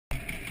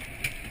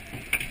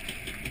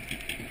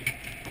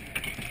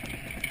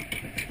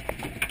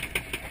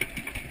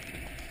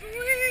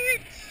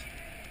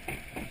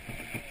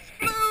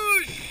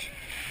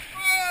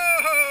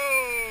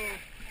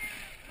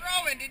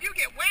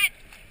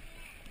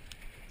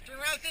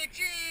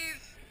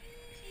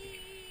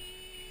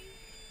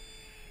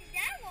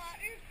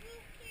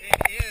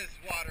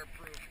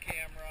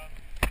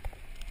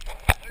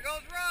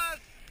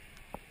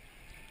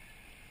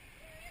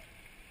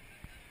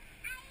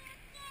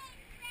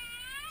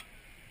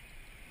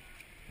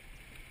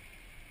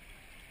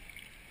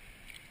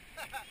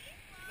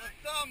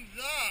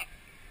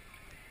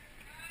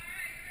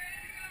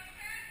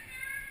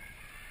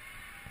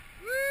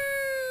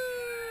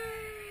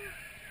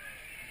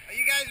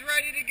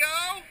to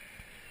go?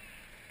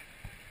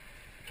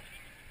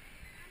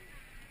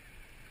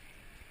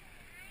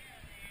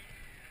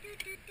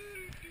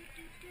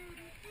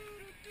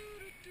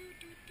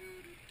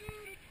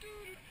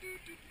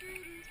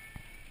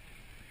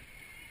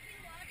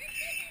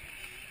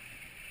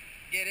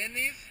 Get in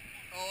these?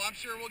 Oh, I'm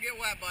sure we'll get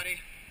wet, buddy.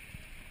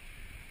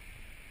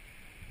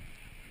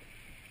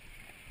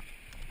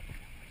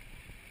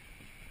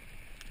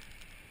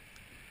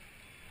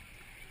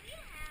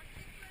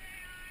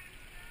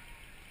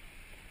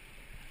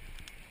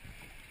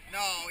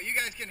 No, you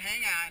guys can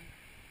hang on.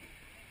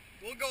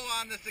 We'll go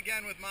on this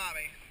again with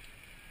Mommy.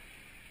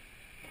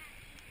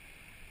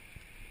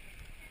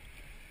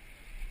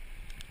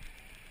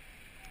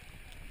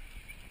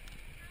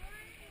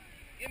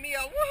 Give me a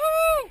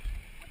woohoo!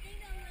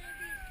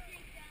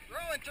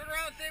 Rowan, turn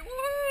around and say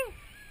woohoo!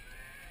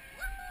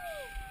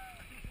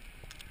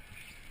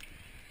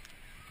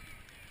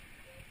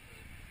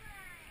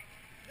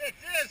 This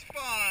is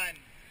fun!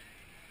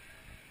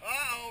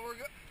 Uh-oh,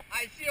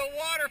 I see a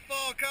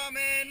waterfall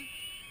coming!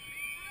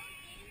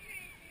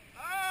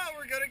 Oh,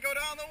 we're gonna go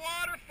down the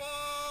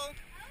waterfall!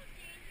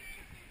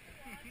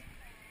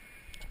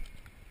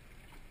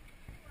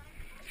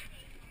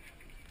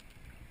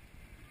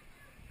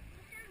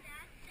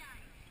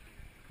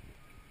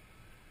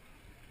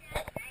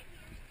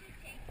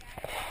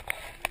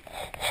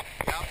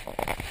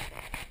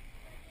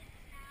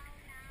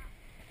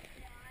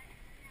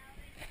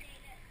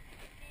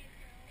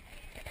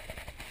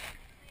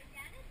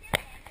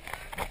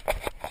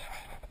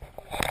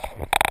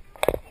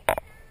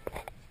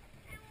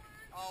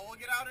 We'll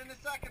get out in a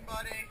second,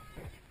 buddy.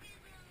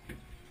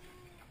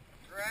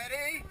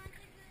 Ready?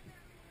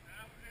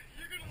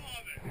 You're gonna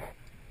love it.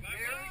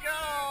 Here we go.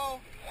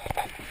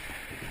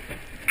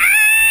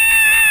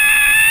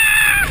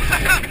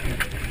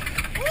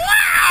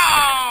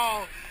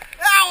 Wow!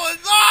 That was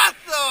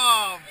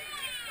awesome!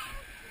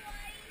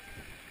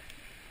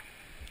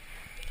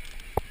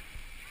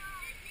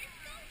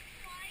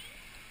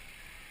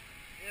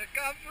 Here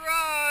comes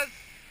Ron.